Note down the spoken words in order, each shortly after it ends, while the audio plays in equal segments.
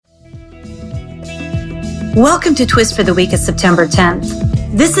Welcome to Twist for the week of September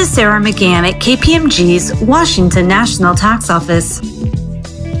 10th. This is Sarah McGann at KPMG's Washington National Tax Office.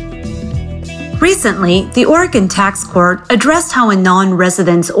 Recently, the Oregon Tax Court addressed how a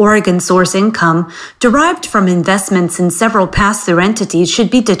non-resident's Oregon source income derived from investments in several pass-through entities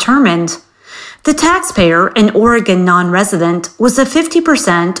should be determined. The taxpayer, an Oregon non-resident, was a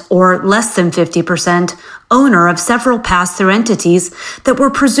 50% or less than 50% owner of several pass-through entities that were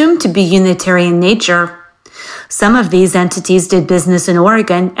presumed to be unitary in nature. Some of these entities did business in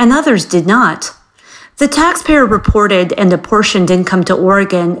Oregon and others did not. The taxpayer reported and apportioned income to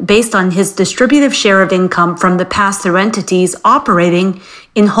Oregon based on his distributive share of income from the pass-through entities operating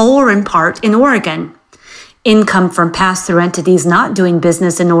in whole or in part in Oregon. Income from pass-through entities not doing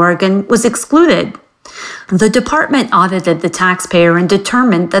business in Oregon was excluded. The department audited the taxpayer and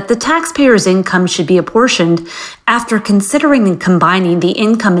determined that the taxpayer's income should be apportioned after considering and combining the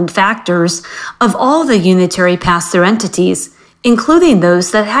income and factors of all the unitary pass-through entities, including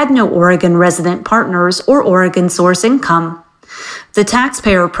those that had no Oregon resident partners or Oregon source income. The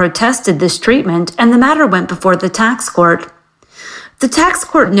taxpayer protested this treatment and the matter went before the tax court. The tax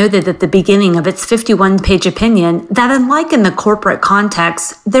court noted at the beginning of its 51-page opinion that unlike in the corporate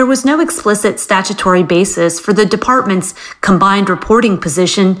context, there was no explicit statutory basis for the department's combined reporting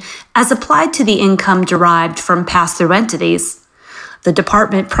position as applied to the income derived from pass-through entities. The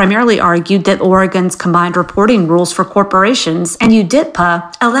department primarily argued that Oregon's combined reporting rules for corporations and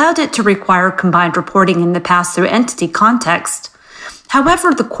UDITPA allowed it to require combined reporting in the pass-through entity context.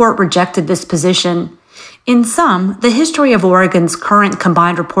 However, the court rejected this position. In sum, the history of Oregon's current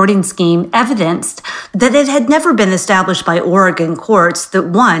combined reporting scheme evidenced that it had never been established by Oregon courts that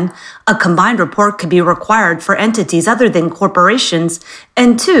 1, a combined report could be required for entities other than corporations,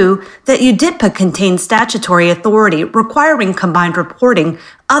 and 2, that UDITPA contained statutory authority requiring combined reporting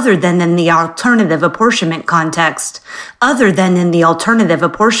other than in the alternative apportionment context.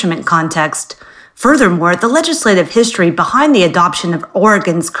 Furthermore, the legislative history behind the adoption of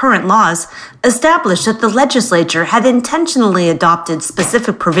Oregon's current laws established that the legislature had intentionally adopted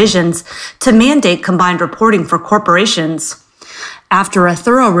specific provisions to mandate combined reporting for corporations. After a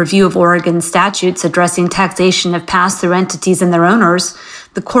thorough review of Oregon statutes addressing taxation of pass-through entities and their owners,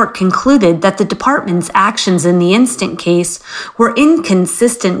 the court concluded that the department's actions in the instant case were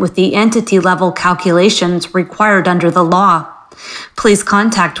inconsistent with the entity-level calculations required under the law. Please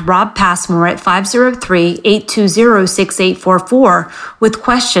contact Rob Passmore at 503-820-6844 with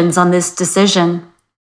questions on this decision.